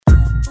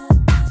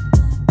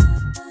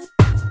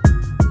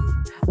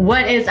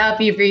What is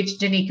up? You've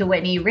reached Janika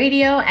Whitney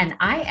Radio, and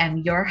I am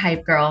your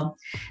hype girl.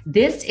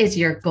 This is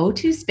your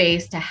go-to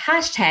space to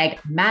hashtag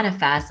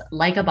manifest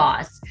like a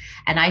boss.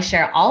 And I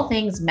share all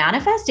things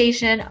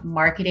manifestation,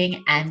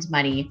 marketing, and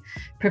money.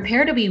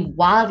 Prepare to be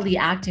wildly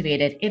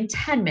activated in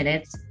 10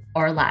 minutes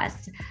or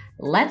less.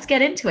 Let's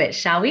get into it,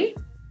 shall we?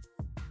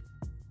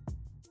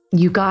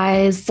 You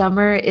guys,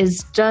 summer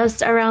is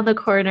just around the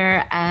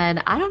corner,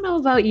 and I don't know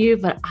about you,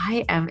 but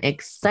I am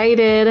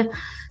excited.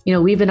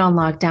 We've been on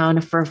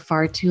lockdown for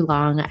far too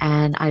long,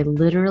 and I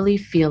literally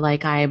feel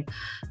like I'm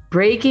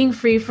breaking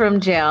free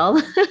from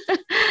jail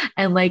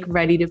and like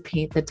ready to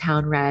paint the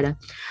town red.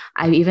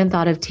 I've even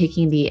thought of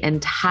taking the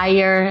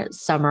entire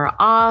summer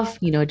off,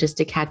 just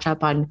to catch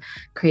up on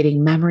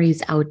creating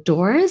memories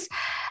outdoors.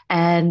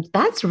 And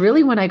that's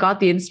really when I got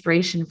the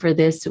inspiration for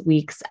this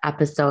week's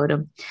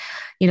episode.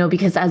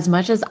 Because as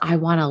much as I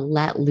want to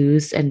let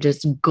loose and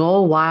just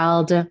go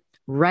wild,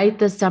 write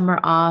the summer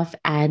off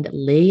and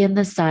lay in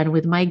the sun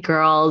with my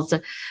girls,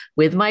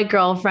 with my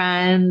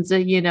girlfriends,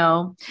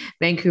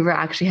 Vancouver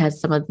actually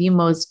has some of the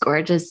most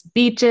gorgeous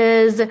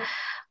beaches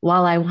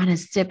while I want to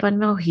sip on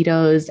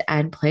mojitos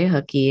and play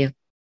hooky.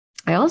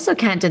 I also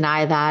can't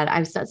deny that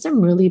I've set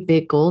some really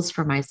big goals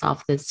for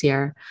myself this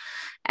year.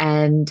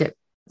 And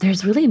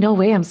there's really no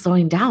way I'm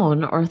slowing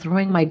down or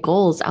throwing my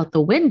goals out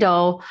the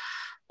window,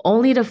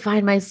 only to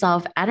find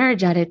myself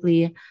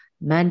energetically,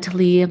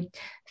 mentally,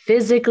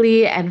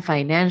 physically, and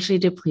financially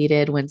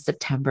depleted when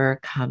September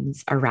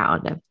comes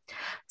around.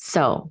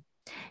 So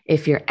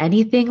if you're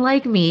anything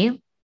like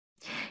me,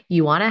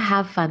 you want to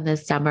have fun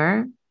this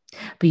summer,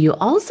 but you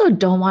also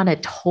don't want to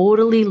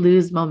totally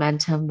lose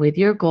momentum with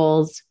your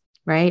goals,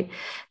 right?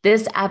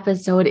 This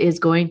episode is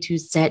going to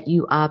set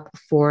you up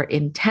for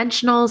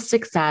intentional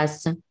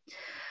success.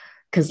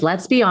 Because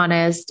let's be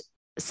honest,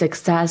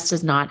 success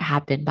does not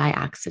happen by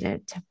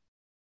accident,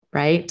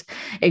 right?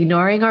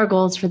 Ignoring our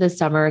goals for the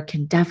summer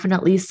can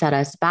definitely set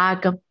us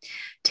back,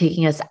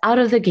 taking us out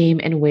of the game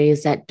in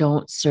ways that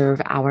don't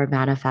serve our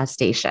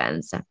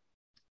manifestations.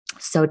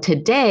 So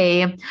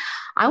today,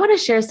 I want to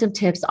share some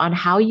tips on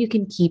how you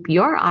can keep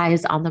your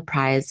eyes on the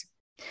prize,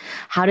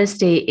 how to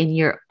stay in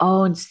your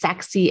own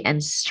sexy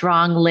and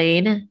strong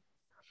lane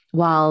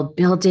while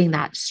building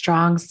that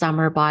strong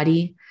summer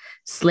body,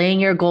 slaying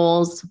your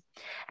goals,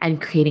 and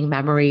creating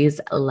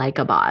memories like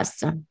a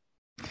boss.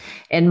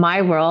 In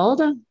my world,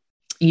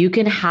 you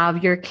can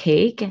have your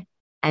cake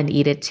and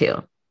eat it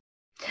too.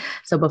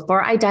 So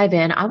before I dive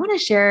in, I want to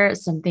share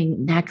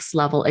something next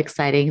level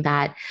exciting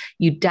that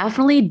you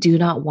definitely do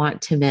not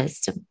want to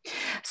miss.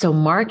 So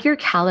mark your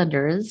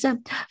calendars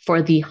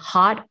for the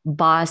Hot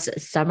Boss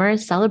Summer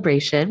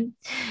Celebration,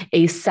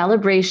 a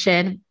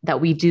celebration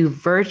that we do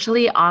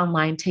virtually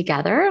online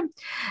together.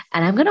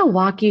 And I'm going to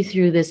walk you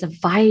through this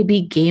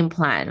vibey game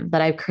plan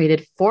that I've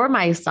created for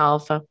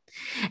myself.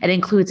 It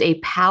includes a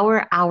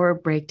power hour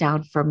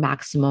breakdown for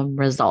maximum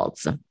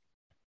results.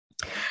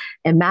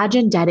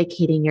 Imagine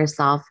dedicating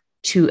yourself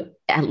to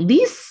at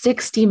least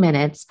 60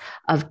 minutes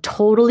of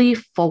totally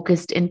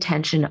focused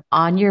intention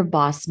on your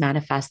boss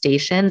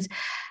manifestations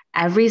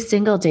every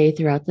single day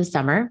throughout the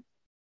summer.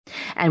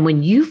 And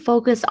when you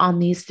focus on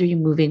these three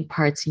moving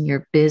parts in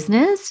your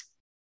business,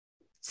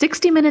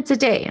 60 minutes a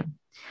day,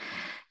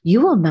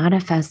 you will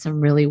manifest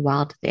some really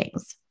wild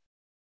things.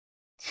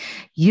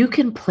 You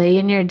can play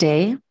in your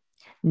day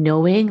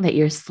knowing that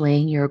you're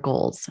slaying your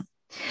goals.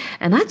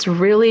 And that's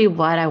really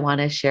what I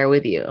want to share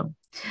with you.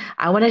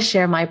 I want to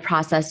share my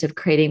process of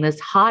creating this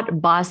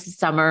hot boss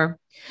summer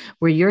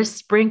where you're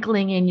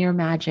sprinkling in your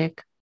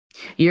magic,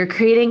 you're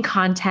creating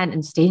content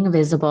and staying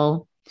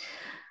visible,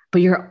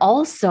 but you're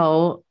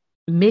also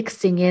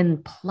mixing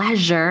in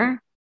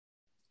pleasure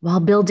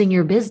while building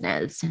your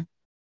business,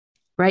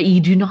 right?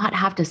 You do not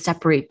have to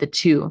separate the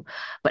two,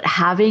 but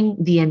having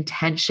the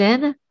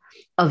intention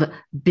of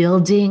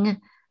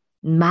building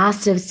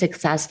massive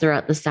success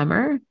throughout the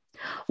summer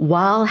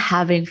while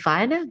having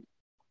fun,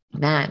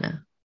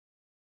 man,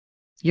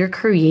 you're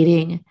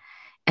creating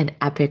an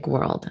epic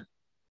world.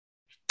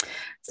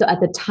 So at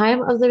the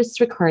time of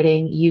this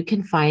recording, you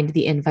can find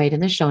the invite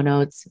in the show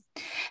notes,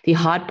 the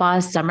Hot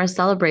Boss Summer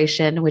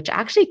Celebration, which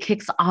actually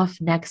kicks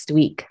off next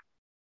week.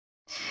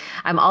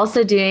 I'm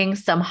also doing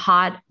some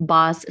Hot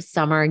Boss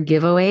Summer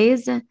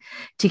giveaways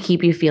to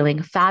keep you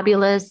feeling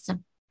fabulous,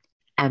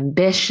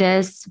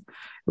 ambitious,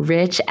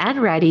 rich,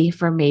 and ready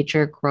for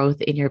major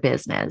growth in your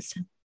business.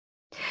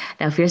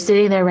 Now, if you're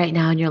sitting there right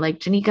now and you're like,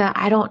 Janika,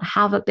 I don't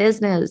have a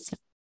business.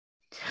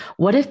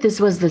 What if this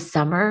was the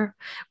summer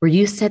where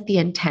you set the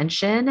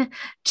intention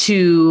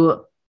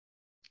to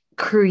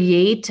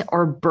create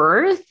or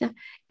birth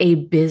a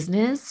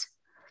business?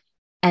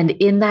 And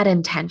in that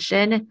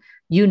intention,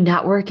 you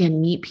network and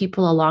meet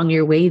people along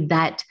your way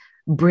that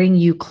bring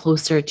you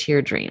closer to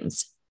your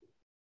dreams.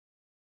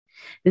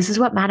 This is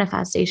what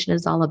manifestation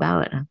is all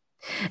about.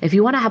 If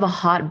you want to have a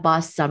hot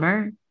boss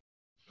summer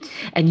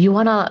and you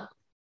want to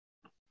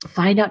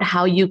find out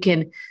how you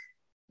can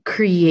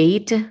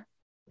create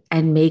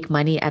and make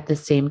money at the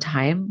same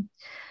time,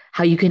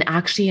 how you can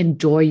actually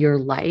enjoy your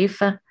life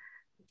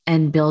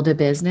and build a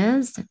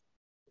business,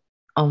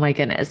 Oh my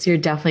goodness, you're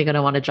definitely going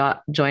to want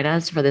to join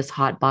us for this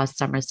Hot Boss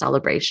Summer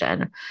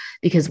celebration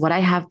because what I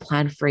have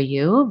planned for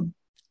you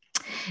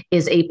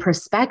is a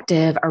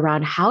perspective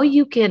around how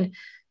you can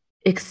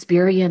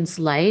experience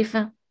life,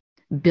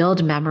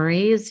 build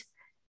memories,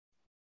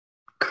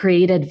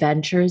 create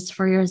adventures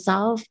for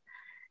yourself,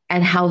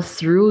 and how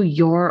through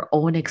your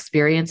own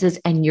experiences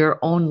and your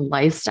own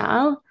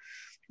lifestyle,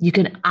 you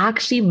can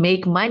actually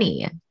make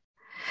money.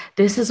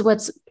 This is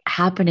what's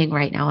happening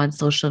right now on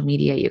social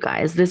media, you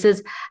guys. This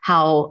is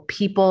how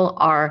people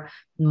are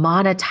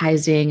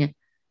monetizing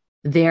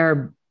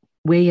their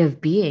way of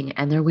being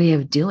and their way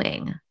of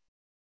doing.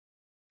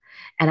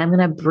 And I'm going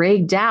to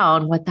break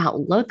down what that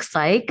looks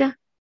like,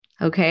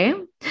 okay,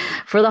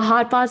 for the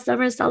Hot Boss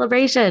Summer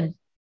celebration.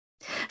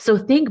 So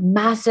think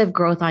massive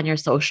growth on your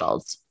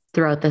socials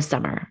throughout the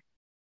summer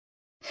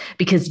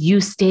because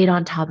you stayed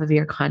on top of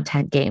your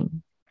content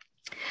game.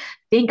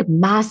 Think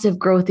massive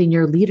growth in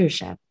your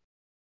leadership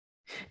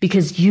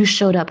because you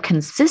showed up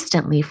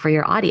consistently for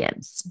your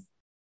audience.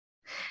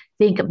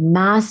 Think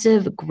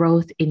massive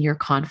growth in your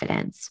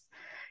confidence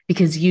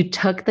because you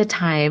took the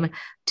time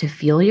to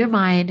feel your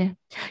mind,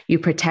 you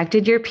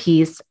protected your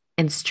peace,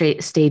 and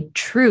stayed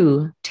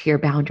true to your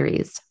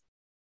boundaries.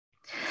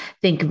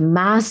 Think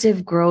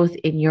massive growth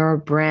in your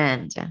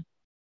brand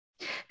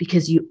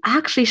because you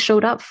actually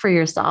showed up for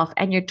yourself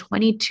and your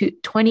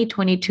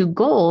 2022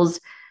 goals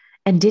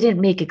and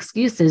didn't make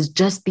excuses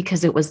just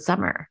because it was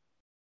summer.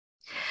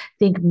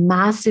 Think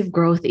massive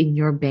growth in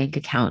your bank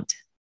account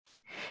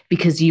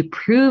because you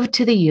proved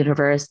to the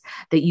universe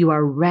that you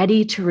are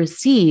ready to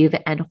receive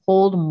and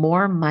hold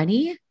more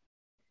money,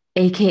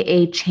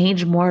 AKA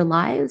change more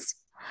lives,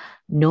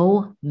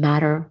 no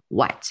matter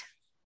what.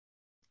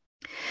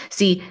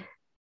 See,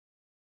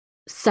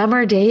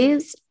 summer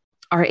days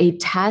are a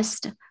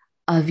test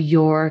of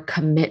your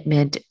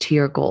commitment to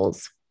your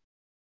goals.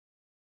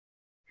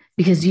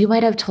 Because you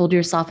might have told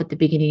yourself at the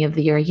beginning of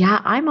the year, yeah,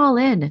 I'm all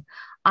in.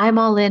 I'm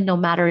all in no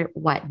matter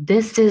what.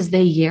 This is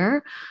the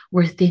year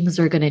where things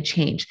are going to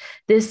change.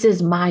 This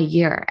is my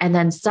year. And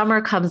then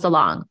summer comes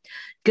along,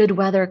 good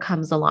weather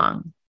comes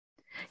along.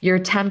 You're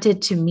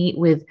tempted to meet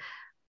with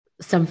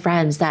some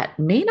friends that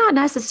may not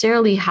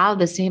necessarily have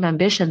the same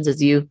ambitions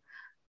as you,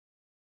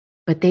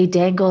 but they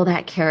dangle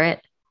that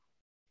carrot.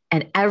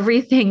 And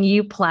everything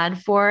you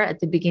planned for at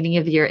the beginning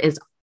of the year is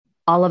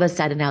all of a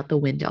sudden out the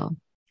window.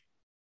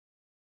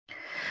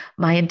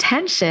 My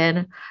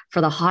intention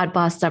for the Hot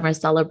Boss Summer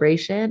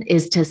celebration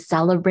is to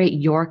celebrate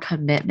your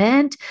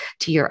commitment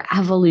to your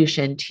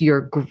evolution, to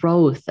your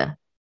growth,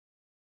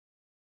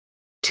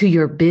 to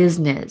your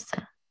business.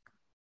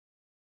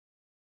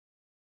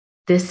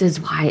 This is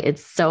why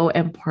it's so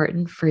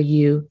important for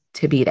you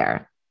to be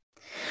there.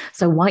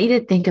 So I want you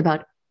to think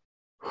about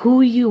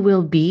who you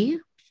will be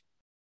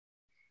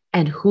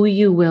and who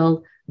you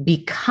will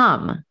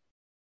become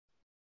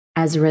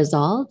as a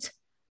result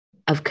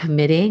of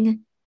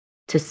committing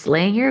to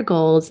slaying your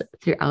goals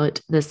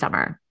throughout the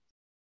summer.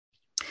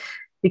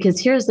 Because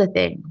here's the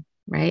thing,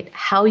 right?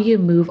 How you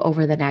move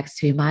over the next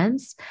 2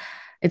 months,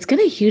 it's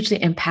going to hugely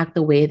impact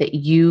the way that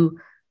you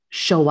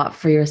show up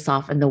for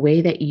yourself and the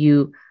way that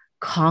you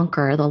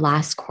conquer the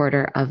last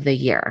quarter of the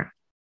year.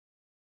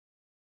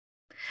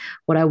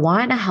 What I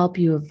want to help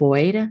you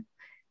avoid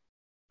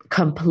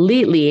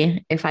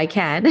completely, if I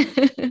can,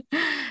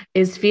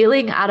 is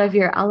feeling out of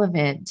your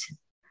element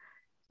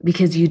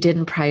because you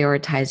didn't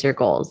prioritize your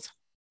goals,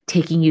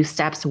 taking you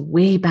steps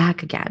way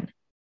back again.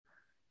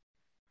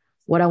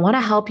 What I want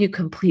to help you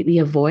completely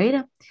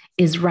avoid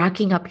is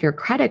racking up your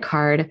credit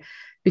card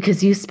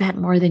because you spent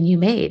more than you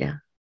made,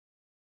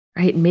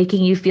 right?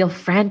 Making you feel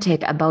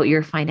frantic about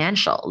your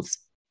financials.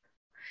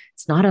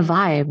 It's not a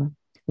vibe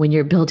when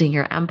you're building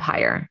your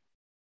empire.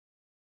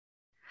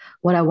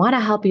 What I want to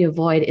help you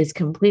avoid is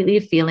completely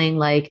feeling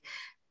like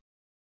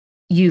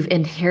you've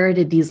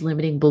inherited these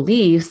limiting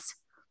beliefs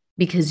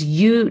because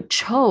you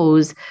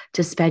chose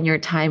to spend your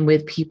time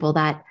with people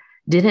that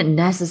didn't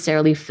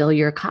necessarily fill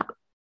your cup.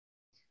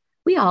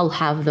 We all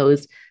have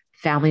those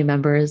family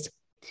members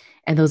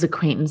and those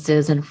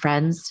acquaintances and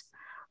friends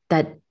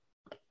that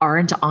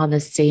aren't on the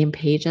same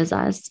page as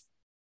us.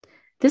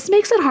 This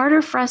makes it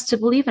harder for us to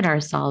believe in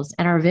ourselves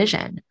and our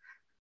vision.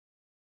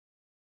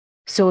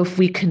 So if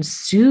we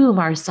consume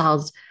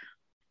ourselves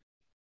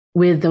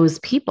with those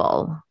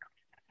people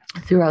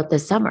throughout the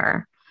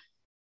summer,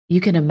 you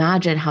can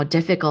imagine how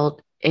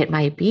difficult it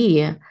might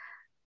be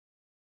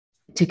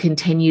to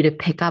continue to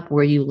pick up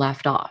where you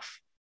left off,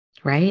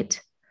 right?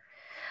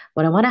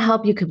 What I want to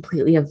help you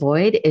completely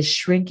avoid is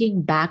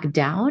shrinking back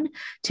down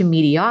to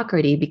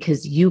mediocrity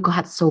because you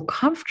got so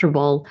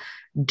comfortable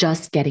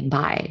just getting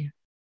by,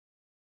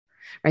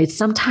 right?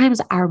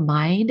 Sometimes our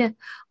mind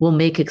will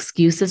make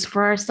excuses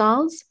for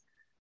ourselves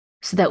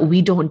so that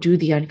we don't do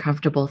the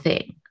uncomfortable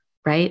thing,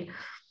 right?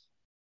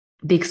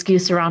 The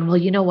excuse around, well,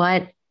 you know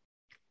what?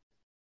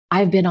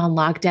 I've been on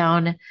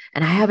lockdown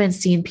and I haven't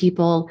seen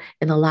people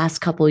in the last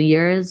couple of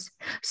years.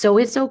 So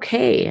it's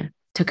okay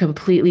to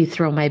completely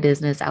throw my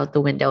business out the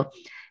window.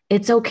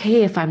 It's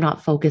okay if I'm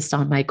not focused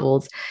on my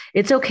goals.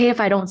 It's okay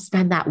if I don't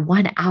spend that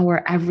 1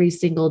 hour every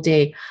single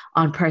day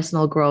on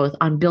personal growth,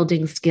 on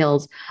building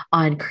skills,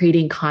 on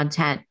creating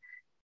content,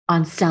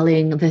 on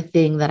selling the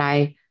thing that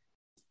I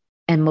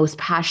am most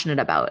passionate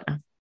about.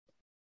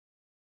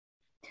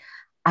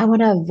 I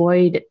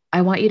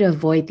want you to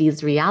avoid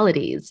these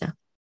realities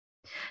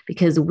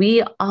because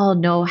we all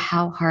know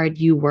how hard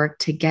you work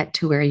to get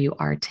to where you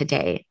are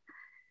today.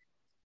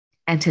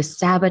 And to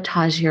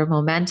sabotage your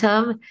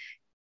momentum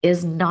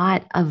is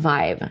not a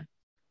vibe.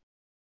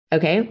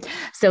 Okay.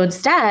 So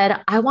instead,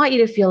 I want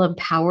you to feel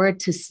empowered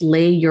to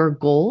slay your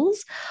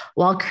goals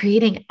while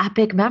creating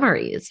epic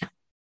memories.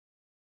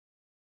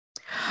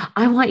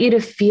 I want you to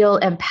feel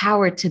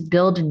empowered to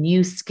build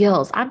new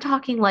skills. I'm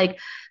talking like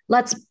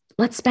let's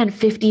spend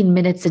 15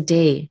 minutes a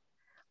day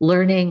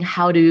learning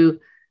how to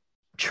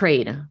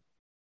trade,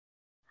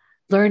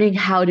 learning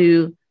how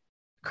to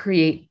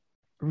create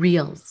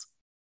reels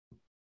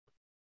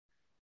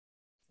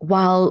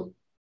while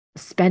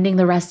spending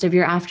the rest of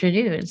your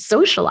afternoon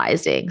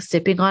socializing,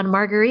 sipping on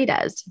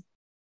margaritas.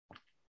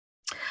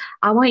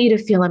 I want you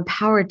to feel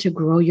empowered to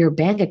grow your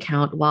bank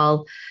account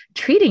while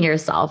treating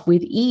yourself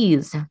with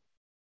ease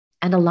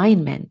and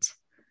alignment,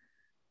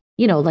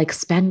 like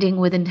spending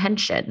with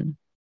intention.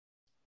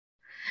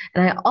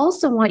 And I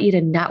also want you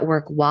to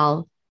network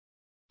while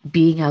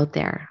being out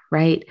there,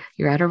 right?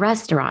 You're at a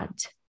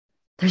restaurant.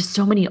 There's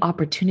so many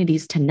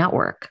opportunities to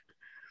network.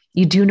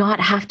 You do not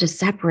have to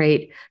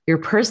separate your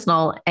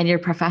personal and your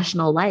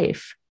professional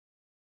life.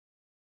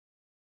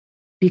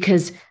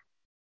 Because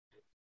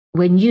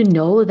when you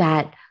know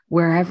that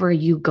wherever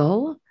you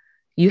go,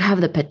 you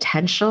have the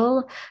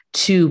potential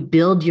to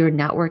build your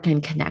network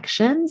and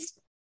connections,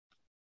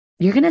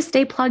 you're going to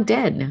stay plugged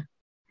in.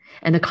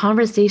 And the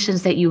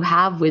conversations that you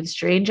have with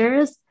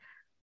strangers,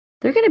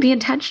 they're going to be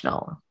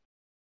intentional.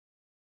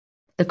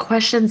 The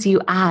questions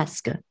you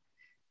ask,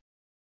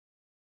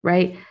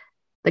 right?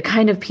 The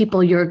kind of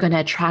people you're going to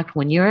attract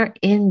when you're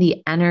in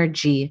the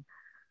energy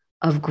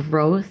of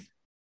growth,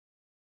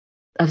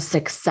 of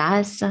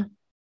success,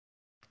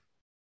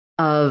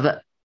 of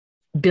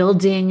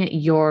building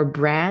your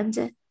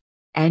brand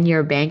and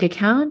your bank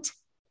account,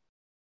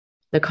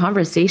 the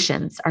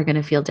conversations are going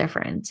to feel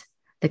different.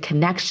 The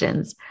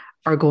connections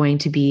are going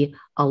to be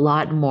a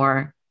lot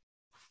more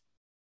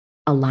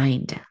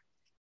aligned.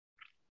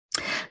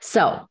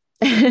 So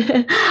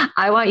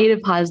I want you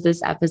to pause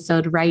this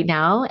episode right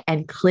now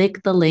and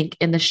click the link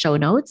in the show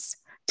notes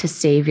to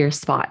save your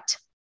spot.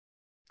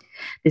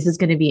 This is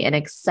going to be an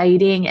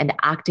exciting and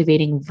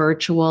activating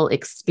virtual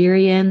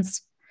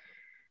experience.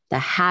 The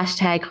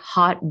hashtag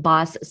Hot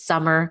Boss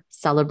Summer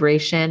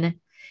celebration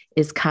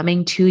is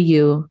coming to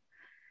you,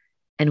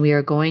 and we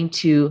are going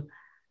to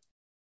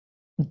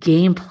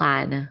game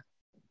plan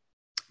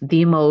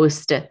the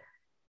most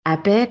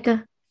epic,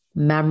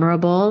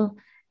 memorable,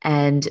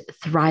 and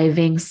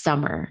thriving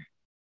summer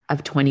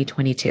of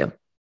 2022.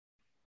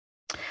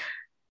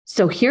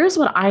 So here's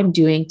what I'm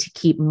doing to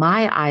keep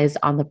my eyes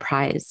on the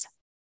prize.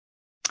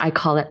 I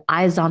call it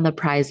eyes on the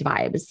prize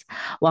vibes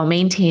while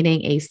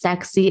maintaining a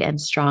sexy and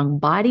strong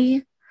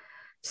body,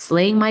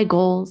 slaying my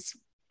goals,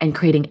 and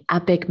creating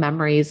epic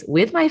memories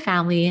with my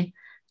family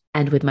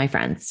and with my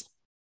friends.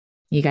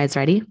 You guys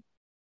ready?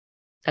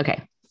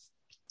 Okay.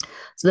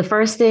 So the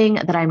first thing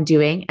that I'm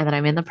doing and that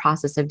I'm in the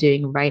process of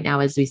doing right now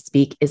as we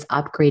speak is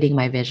upgrading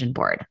my vision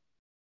board,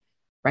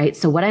 right?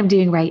 So what I'm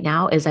doing right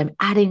now is I'm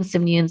adding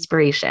some new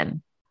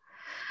inspiration.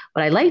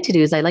 What I like to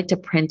do is I like to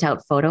print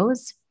out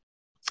photos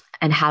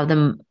and have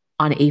them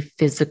on a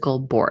physical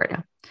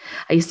board.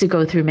 I used to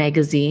go through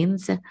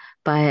magazines,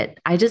 but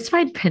I just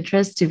find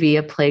Pinterest to be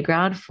a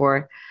playground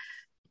for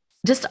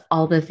just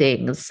all the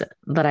things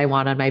that I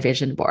want on my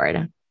vision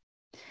board.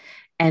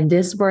 And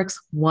this works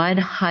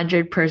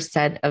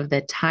 100% of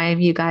the time,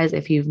 you guys.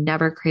 If you've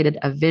never created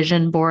a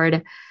vision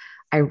board,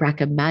 I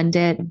recommend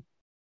it,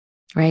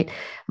 right?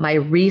 My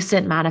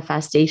recent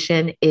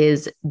manifestation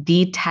is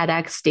the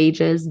TEDx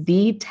stages,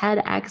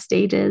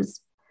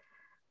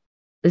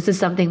 This is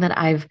something that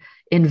I've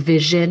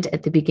envisioned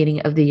at the beginning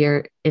of the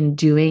year in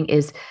doing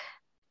is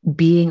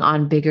being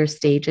on bigger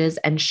stages,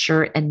 and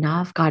sure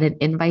enough, got an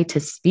invite to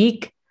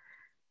speak.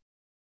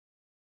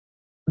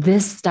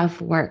 This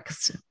stuff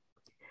works.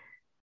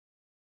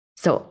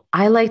 So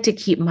I like to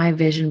keep my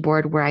vision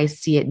board where I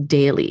see it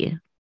daily.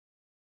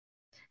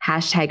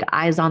 Hashtag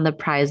eyes on the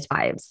prize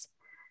vibes.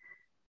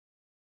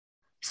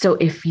 So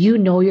if you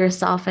know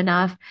yourself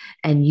enough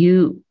and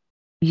you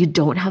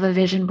don't have a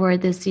vision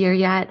board this year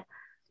yet,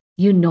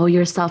 you know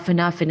yourself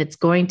enough and it's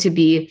going to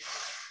be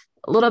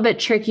a little bit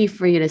tricky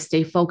for you to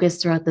stay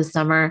focused throughout the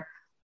summer,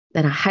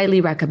 then I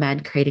highly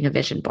recommend creating a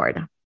vision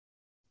board.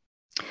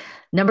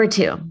 Number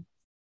 2,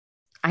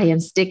 I am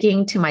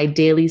sticking to my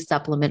daily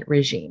supplement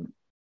regime.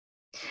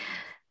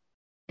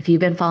 If you've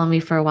been following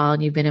me for a while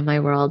and you've been in my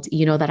world,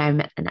 you know that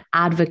I'm an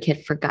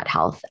advocate for gut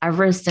health.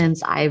 Ever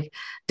since I've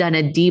done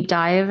a deep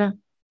dive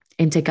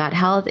into gut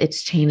health,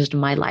 it's changed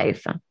my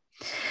life.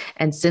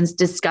 And since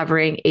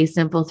discovering a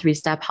simple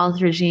 3-step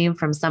health regime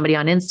from somebody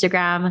on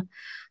Instagram,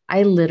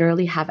 I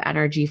literally have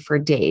energy for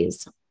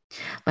days.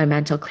 My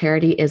mental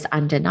clarity is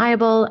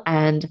undeniable,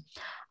 and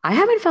I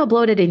haven't felt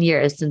bloated in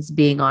years since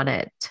being on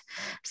it.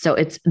 So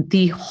it's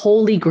the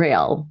holy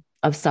grail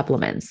of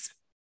supplements.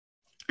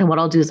 And what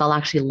I'll do is I'll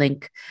actually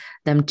link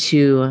them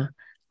to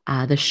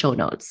the show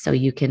notes so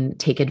you can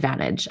take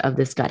advantage of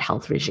this gut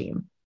health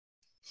regime.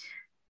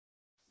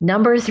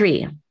 Number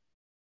 3,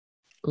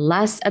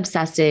 less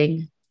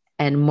obsessing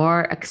and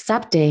more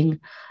accepting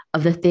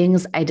of the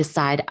things I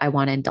decide I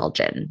want to indulge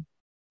in.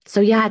 So,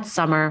 yeah, it's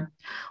summer.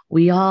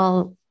 We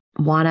all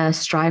want to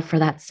strive for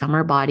that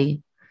summer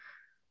body.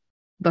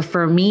 But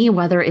for me,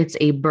 whether it's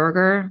a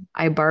burger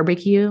I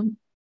barbecue,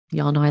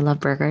 y'all know I love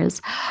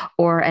burgers,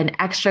 or an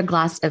extra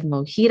glass of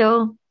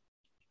mojito,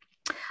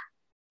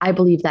 I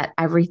believe that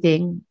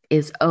everything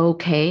is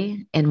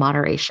okay in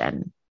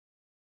moderation,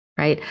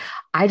 right?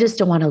 I just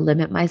don't want to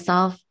limit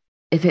myself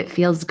if it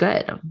feels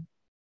good.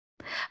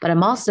 But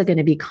I'm also going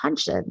to be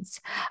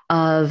conscious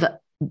of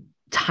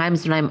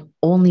times when I'm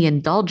only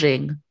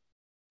indulging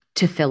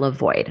to fill a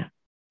void.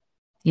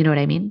 You know what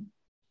I mean?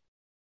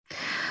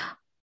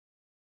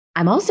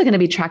 I'm also going to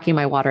be tracking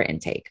my water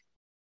intake.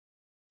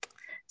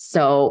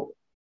 So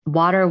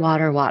water,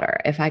 water, water.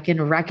 If I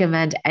can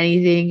recommend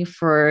anything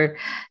for,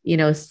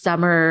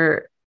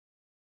 summer,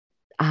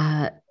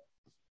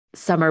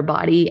 summer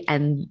body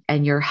and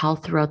your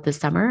health throughout the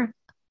summer,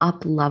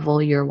 up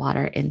level your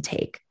water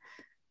intake.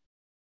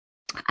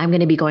 I'm going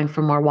to be going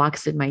for more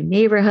walks in my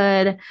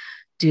neighborhood,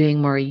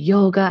 doing more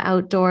yoga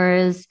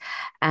outdoors,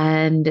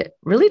 and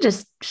really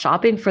just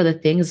shopping for the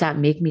things that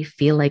make me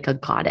feel like a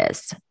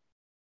goddess.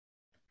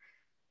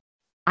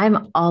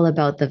 I'm all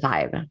about the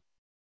vibe.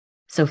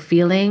 So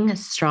feeling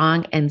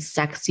strong and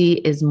sexy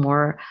is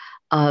more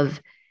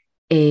of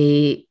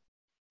a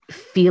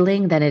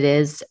feeling than it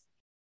is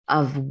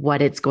of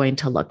what it's going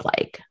to look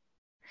like.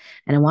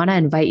 And I want to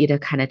invite you to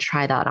kind of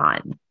try that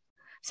on.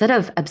 Instead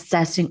of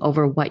obsessing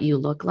over what you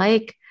look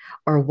like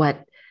or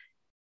what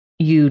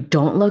you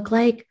don't look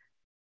like,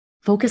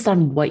 focus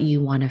on what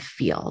you want to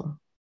feel.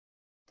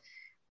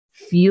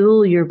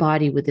 Fuel your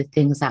body with the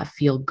things that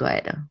feel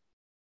good,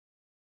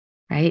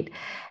 right?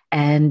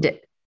 And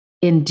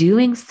in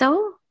doing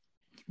so,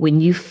 when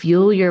you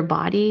fuel your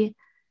body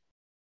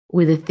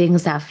with the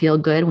things that feel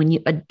good, when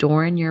you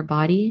adorn your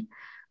body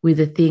with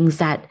the things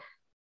that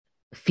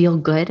feel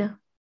good,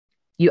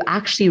 you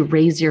actually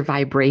raise your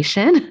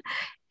vibration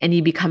and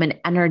you become an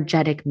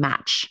energetic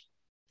match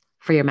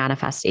for your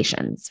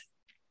manifestations.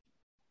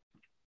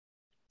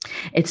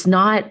 It's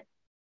not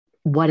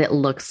what it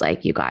looks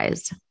like, you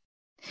guys.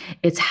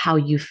 It's how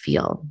you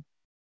feel,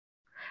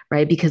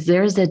 right? Because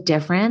there's a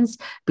difference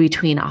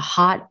between a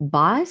hot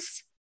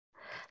boss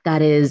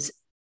that is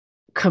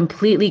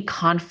completely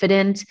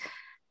confident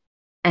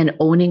and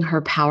owning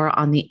her power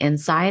on the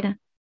inside,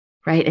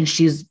 right? And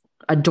she's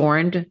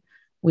adorned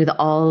with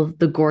all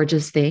the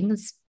gorgeous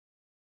things.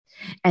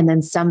 And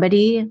then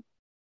somebody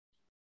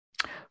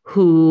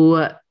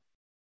who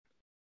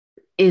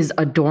is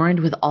adorned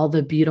with all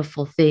the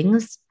beautiful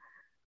things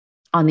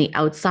on the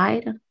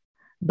outside,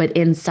 but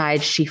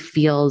inside she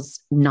feels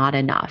not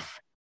enough,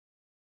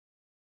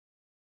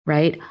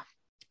 right?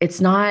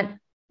 It's not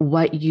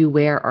what you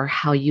wear or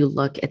how you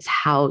look, it's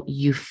how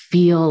you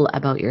feel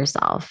about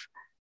yourself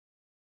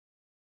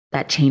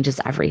that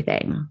changes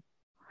everything.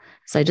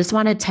 So I just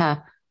wanted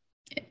to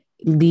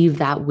leave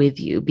that with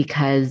you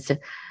because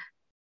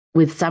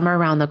with summer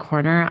around the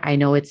corner, I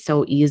know it's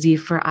so easy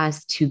for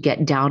us to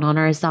get down on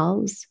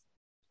ourselves,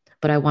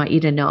 but I want you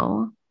to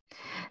know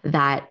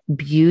that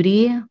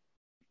beauty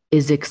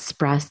is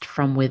expressed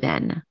from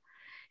within.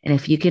 And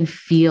if you can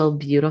feel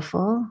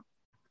beautiful,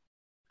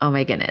 oh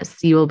my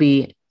goodness, you will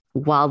be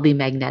wildly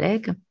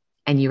magnetic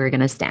and you are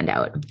going to stand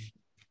out.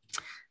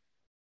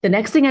 The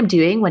next thing I'm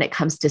doing when it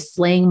comes to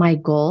slaying my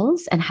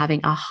goals and having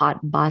a hot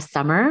boss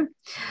summer,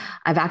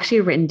 I've actually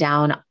written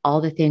down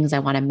all the things I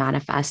want to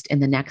manifest in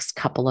the next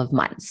couple of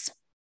months,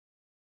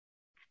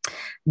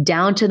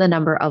 down to the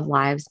number of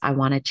lives I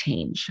want to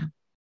change,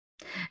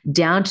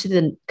 down to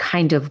the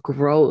kind of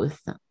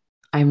growth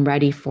I'm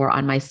ready for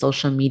on my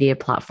social media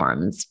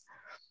platforms.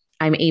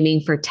 I'm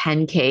aiming for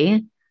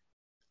 10K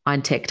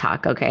on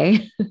TikTok,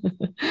 okay?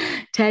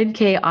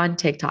 10K on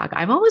TikTok.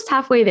 I'm almost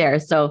halfway there.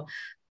 So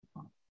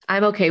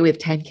I'm okay with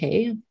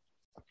 10K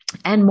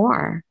and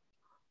more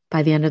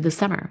by the end of the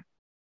summer.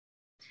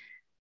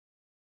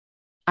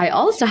 I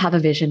also have a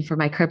vision for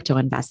my crypto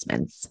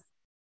investments.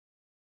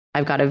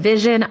 I've got a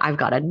vision, I've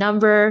got a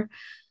number,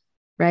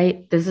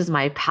 right? This is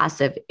my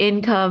passive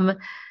income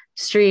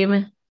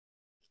stream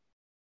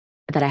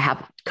that I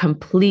have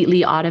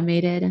completely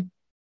automated.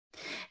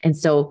 And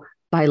so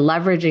by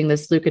leveraging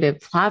this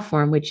lucrative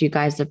platform, which you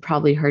guys have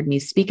probably heard me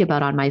speak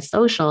about on my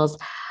socials,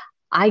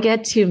 I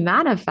get to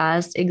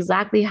manifest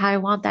exactly how I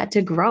want that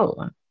to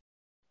grow.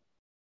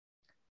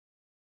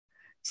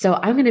 So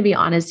I'm going to be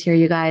honest here,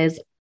 you guys.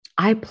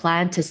 I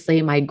plan to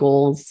slay my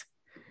goals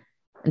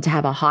and to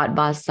have a hot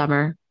boss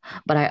summer,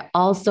 but I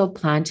also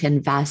plan to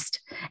invest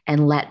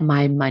and let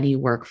my money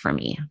work for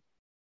me.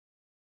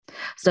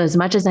 So as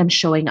much as I'm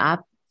showing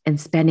up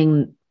and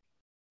spending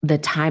the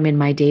time in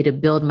my day to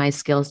build my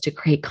skills to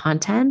create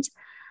content,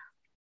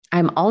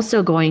 I'm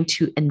also going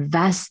to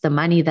invest the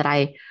money that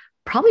I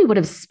probably would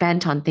have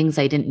spent on things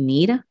I didn't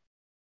need. And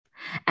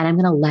I'm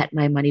going to let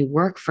my money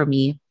work for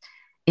me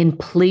in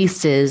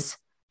places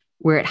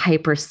where it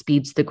hyper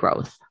speeds the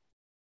growth.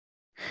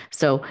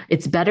 So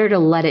it's better to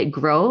let it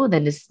grow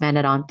than to spend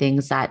it on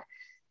things that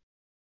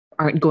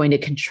aren't going to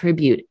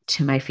contribute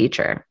to my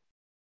future.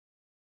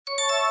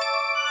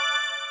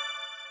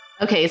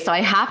 Okay, so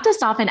I have to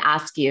stop and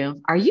ask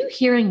you, are you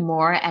hearing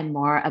more and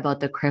more about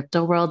the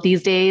crypto world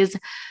these days?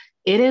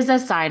 It is a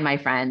sign, my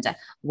friend.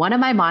 One of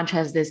my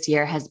mantras this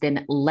year has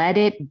been let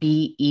it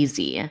be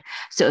easy.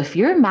 So if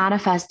you're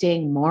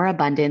manifesting more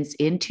abundance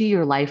into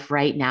your life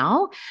right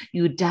now,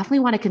 you definitely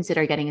want to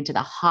consider getting into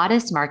the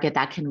hottest market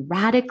that can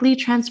radically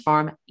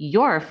transform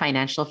your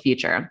financial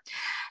future.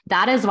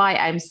 That is why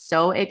I'm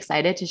so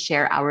excited to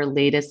share our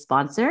latest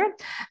sponsor,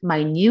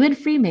 my new and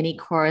free mini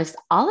course,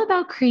 all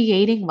about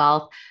creating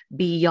wealth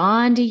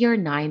beyond your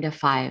 9 to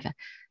 5.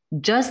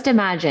 Just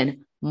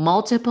imagine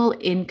multiple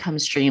income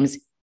streams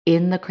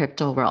in the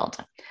crypto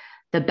world.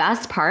 The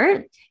best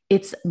part,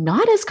 it's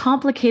not as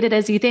complicated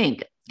as you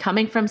think,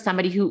 coming from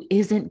somebody who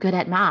isn't good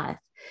at math.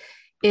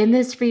 In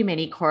this free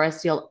mini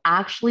course, you'll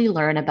actually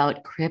learn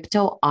about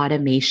crypto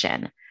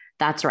automation.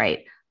 That's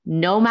right.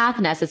 No math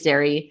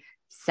necessary.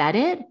 Set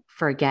it,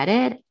 forget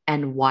it,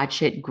 and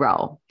watch it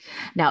grow.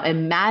 Now,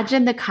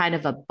 imagine the kind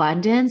of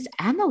abundance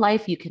and the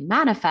life you can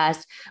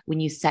manifest when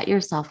you set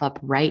yourself up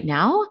right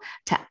now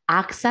to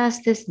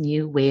access this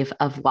new wave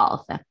of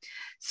wealth.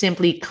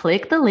 Simply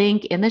click the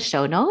link in the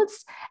show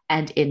notes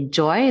and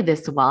enjoy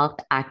this wealth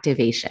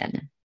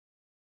activation.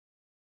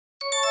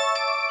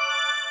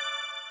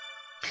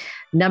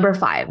 Number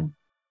 5,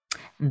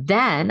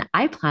 then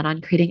I plan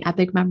on creating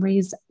epic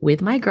memories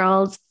with my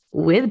girls,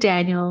 with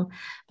Daniel,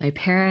 my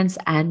parents,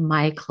 and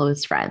my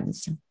close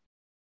friends.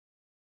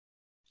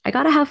 I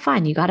got to have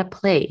fun. You got to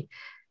play.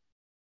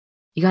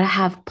 You got to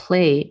have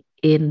play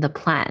in the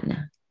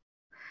plan.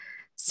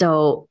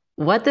 So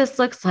what this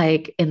looks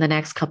like in the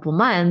next couple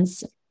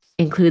months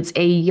includes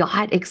a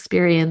yacht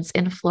experience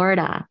in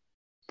Florida.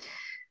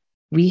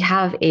 We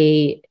have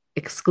a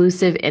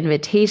exclusive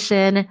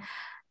invitation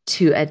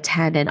to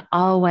attend an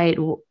all-white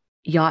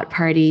yacht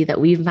party that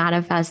we've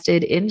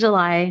manifested in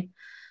July.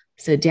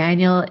 So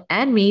Daniel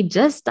and me,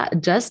 just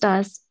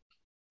us,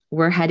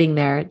 we're heading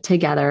there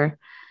together.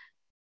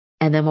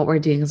 And then what we're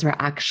doing is we're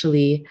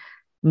actually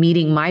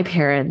meeting my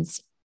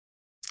parents,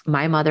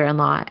 my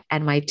mother-in-law,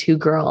 and my 2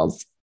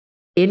 girls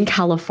in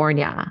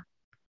California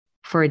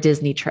for a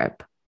Disney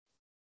trip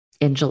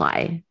in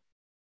July.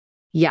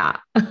 Yeah.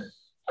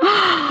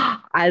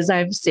 As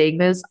I'm saying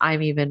this,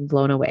 I'm even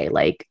blown away.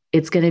 Like,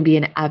 it's going to be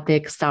an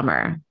epic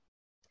summer.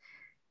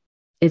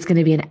 It's going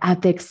to be an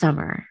epic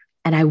summer.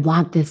 And I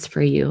want this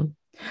for you.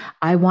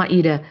 I want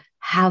you to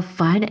have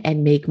fun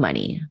and make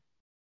money.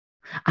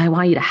 I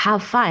want you to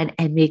have fun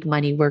and make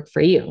money work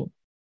for you.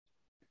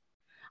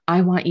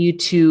 I want you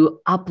to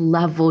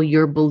up-level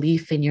your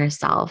belief in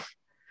yourself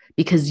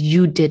because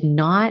you did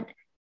not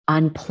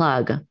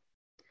unplug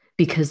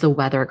because the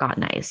weather got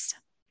nice.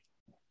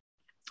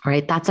 All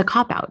right, that's a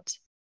cop-out.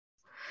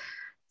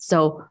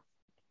 So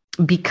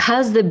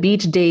because the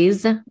beach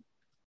days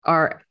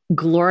are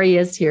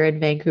glorious here in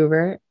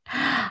Vancouver,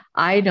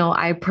 I know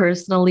I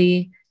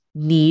personally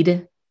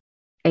need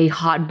a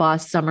hot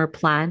boss summer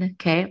plan,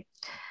 okay?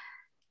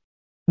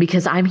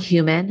 Because I'm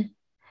human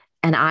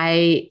and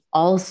I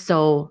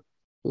also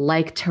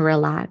like to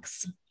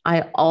relax.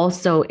 I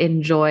also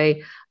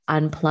enjoy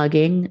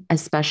unplugging,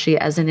 especially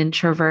as an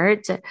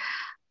introvert.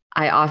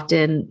 I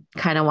often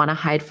kind of want to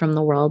hide from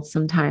the world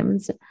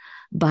sometimes,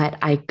 but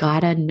I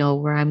gotta know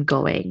where I'm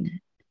going.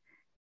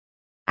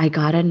 I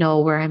gotta know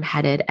where I'm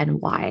headed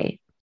and why.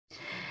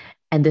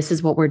 And this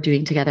is what we're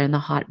doing together in the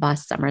Hot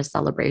Boss Summer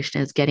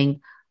Celebration, is getting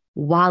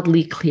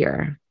wildly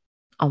clear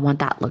on what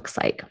that looks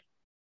like.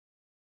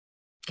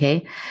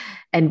 Okay.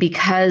 And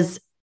because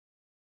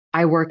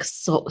I work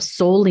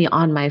solely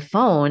on my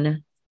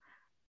phone,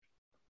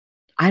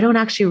 I don't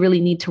actually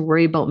really need to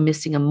worry about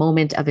missing a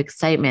moment of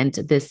excitement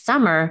this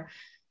summer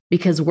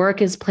because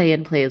work is play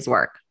and play is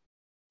work.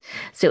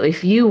 So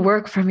if you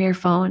work from your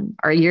phone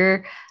or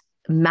you're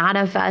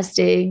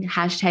manifesting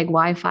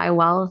 #Wi-Fi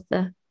wealth,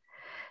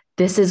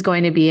 this is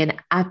going to be an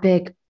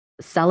epic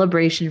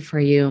celebration for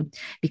you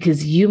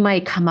because you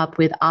might come up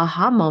with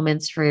aha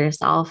moments for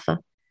yourself.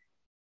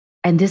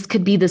 And this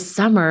could be the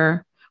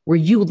summer where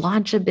you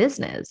launch a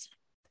business.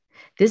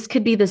 This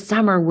could be the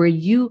summer where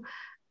you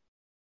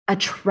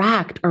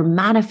attract or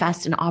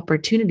manifest an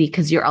opportunity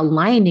because you're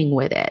aligning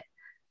with it,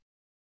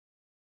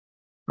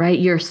 right?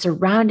 You're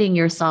surrounding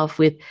yourself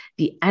with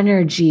the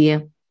energy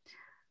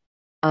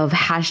of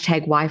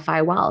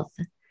 #Wi-Fi wealth.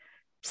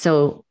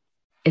 So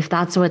if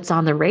that's what's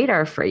on the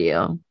radar for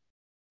you,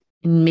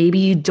 maybe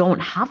you don't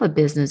have a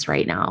business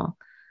right now,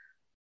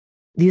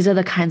 these are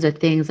the kinds of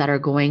things that are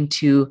going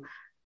to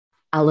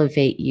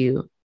elevate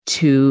you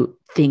to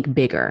think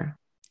bigger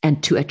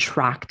and to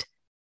attract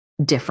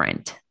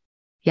different.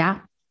 Yeah.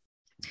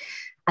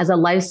 As a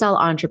lifestyle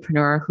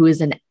entrepreneur who is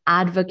an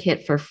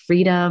advocate for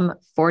freedom,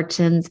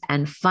 fortunes,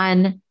 and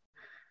fun,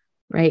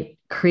 right?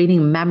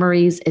 Creating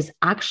memories is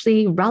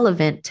actually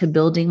relevant to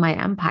building my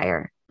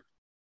empire.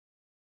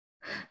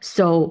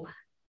 So,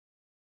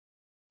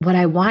 what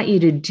I want you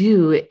to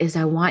do is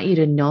I want you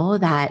to know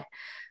that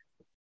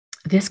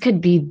this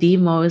could be the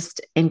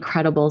most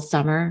incredible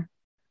summer,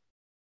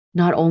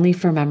 not only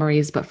for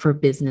memories, but for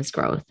business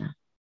growth.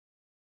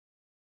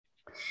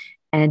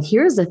 And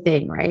here's the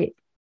thing, right?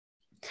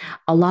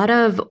 A lot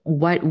of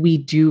what we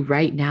do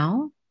right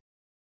now,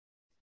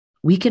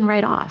 we can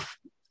write off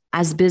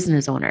as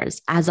business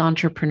owners, as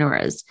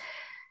entrepreneurs.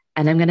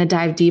 And I'm going to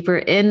dive deeper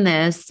in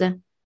this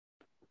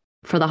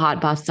for the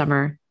Hot Boss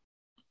Summer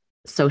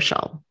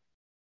Social.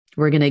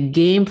 We're going to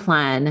game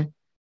plan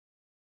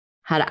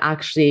how to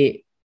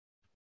actually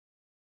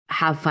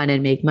have fun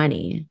and make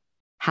money,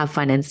 have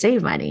fun and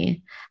save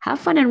money, have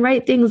fun and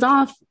write things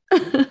off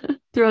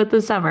throughout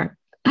the summer.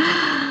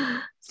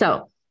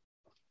 So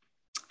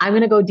I'm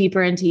going to go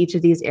deeper into each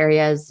of these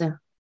areas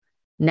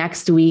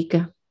next week.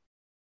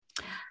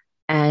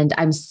 And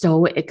I'm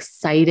so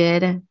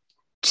excited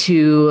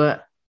to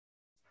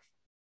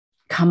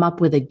come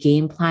up with a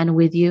game plan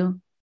with you.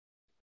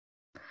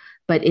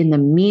 But in the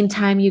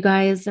meantime, you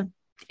guys, at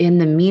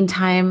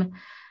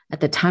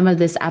the time of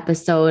this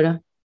episode,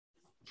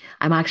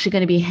 I'm actually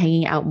going to be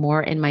hanging out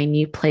more in my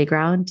new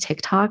playground,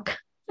 TikTok.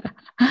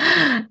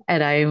 And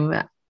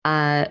I'm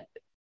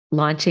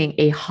launching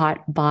a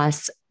Hot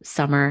Boss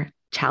Summer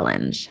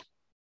Challenge.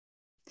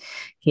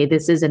 Okay,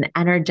 this is an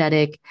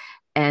energetic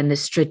and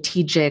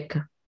strategic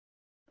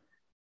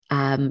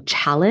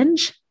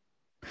challenge.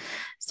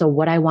 So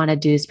what I want to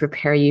do is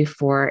prepare you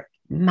for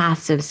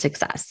massive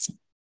success.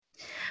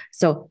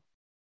 So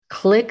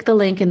click the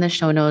link in the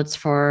show notes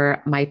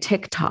for my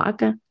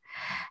TikTok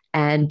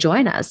and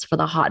join us for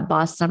the Hot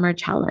Boss Summer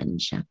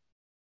Challenge.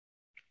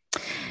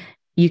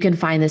 You can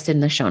find this in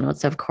the show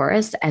notes, of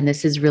course, and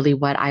this is really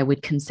what I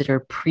would consider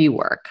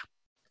pre-work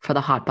for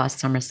the Hot Boss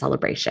Summer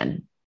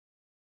celebration.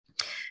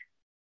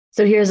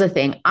 So here's the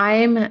thing.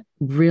 I'm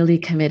really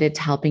committed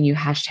to helping you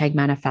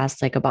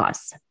 #manifest like a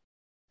boss.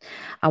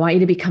 I want you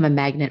to become a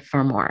magnet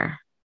for more.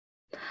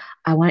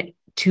 I want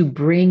to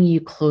bring you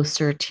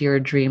closer to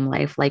your dream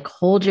life, like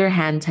hold your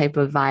hand type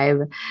of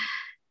vibe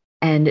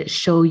and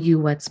show you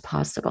what's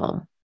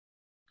possible.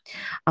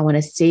 I want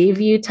to save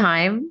you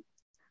time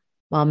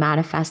while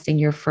manifesting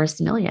your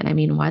first million. I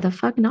mean, why the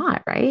fuck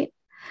not, right?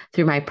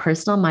 Through my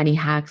personal money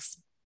hacks,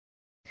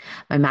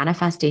 my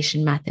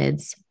manifestation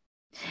methods,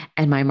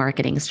 and my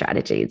marketing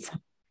strategies.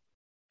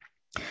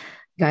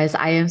 Guys,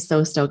 I am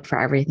so stoked for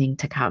everything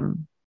to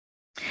come.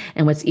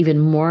 And what's even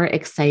more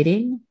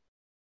exciting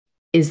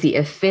is the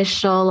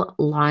official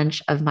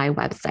launch of my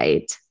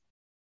website.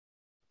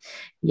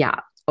 Yeah,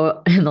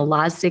 in the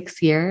last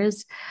 6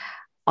 years,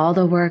 all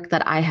the work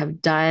that I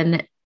have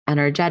done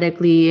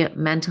energetically,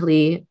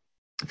 mentally,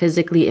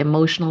 physically,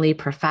 emotionally,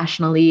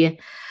 professionally,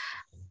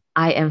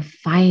 I am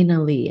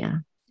finally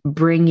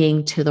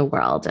bringing to the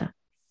world.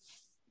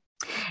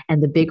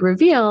 And the big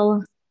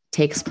reveal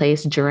takes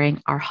place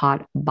during our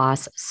Hot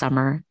Boss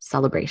Summer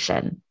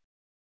celebration.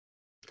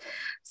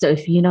 So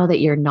if you know that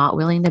you're not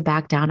willing to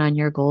back down on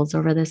your goals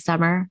over this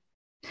summer,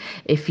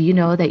 if you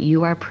know that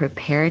you are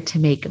prepared to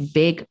make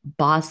big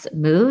boss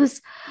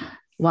moves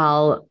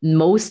while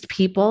most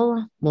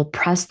people will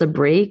press the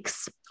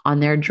brakes on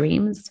their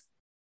dreams,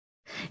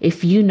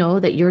 if you know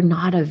that you're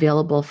not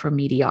available for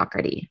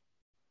mediocrity,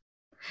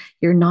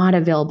 you're not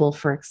available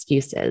for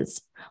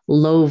excuses,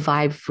 low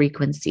vibe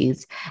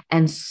frequencies,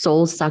 and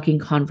soul-sucking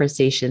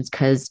conversations,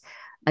 because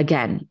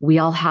again, we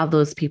all have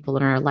those people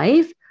in our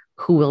life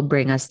who will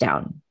bring us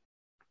down.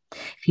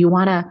 If you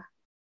want to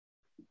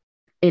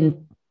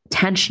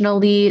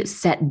intentionally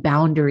set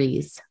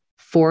boundaries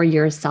for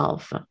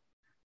yourself,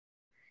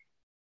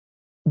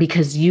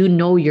 because you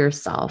know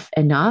yourself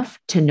enough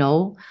to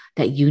know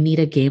that you need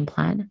a game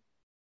plan,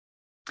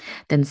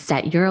 then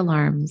set your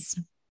alarms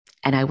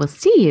and I will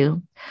see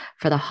you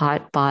for the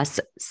Hot Boss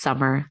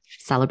Summer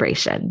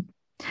celebration.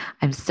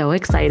 I'm so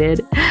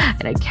excited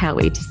and I can't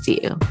wait to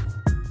see you.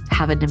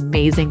 Have an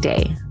amazing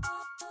day.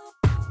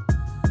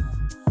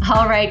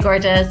 All right,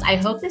 gorgeous. I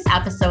hope this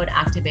episode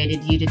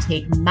activated you to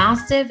take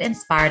massive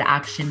inspired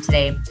action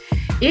today.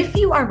 If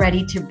you are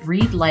ready to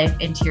breathe life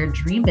into your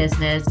dream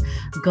business,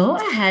 go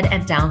ahead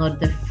and download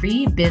the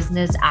free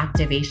business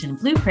activation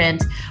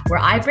blueprint, where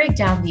I break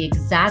down the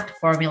exact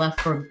formula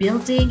for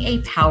building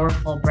a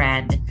powerful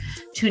brand.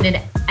 Tune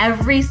in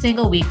every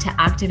single week to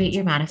activate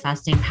your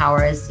manifesting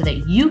powers so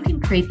that you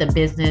can create the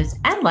business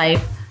and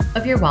life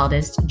of your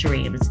wildest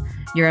dreams.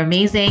 You're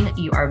amazing,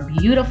 you are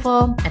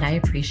beautiful, and I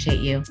appreciate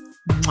you.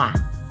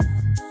 Mwah.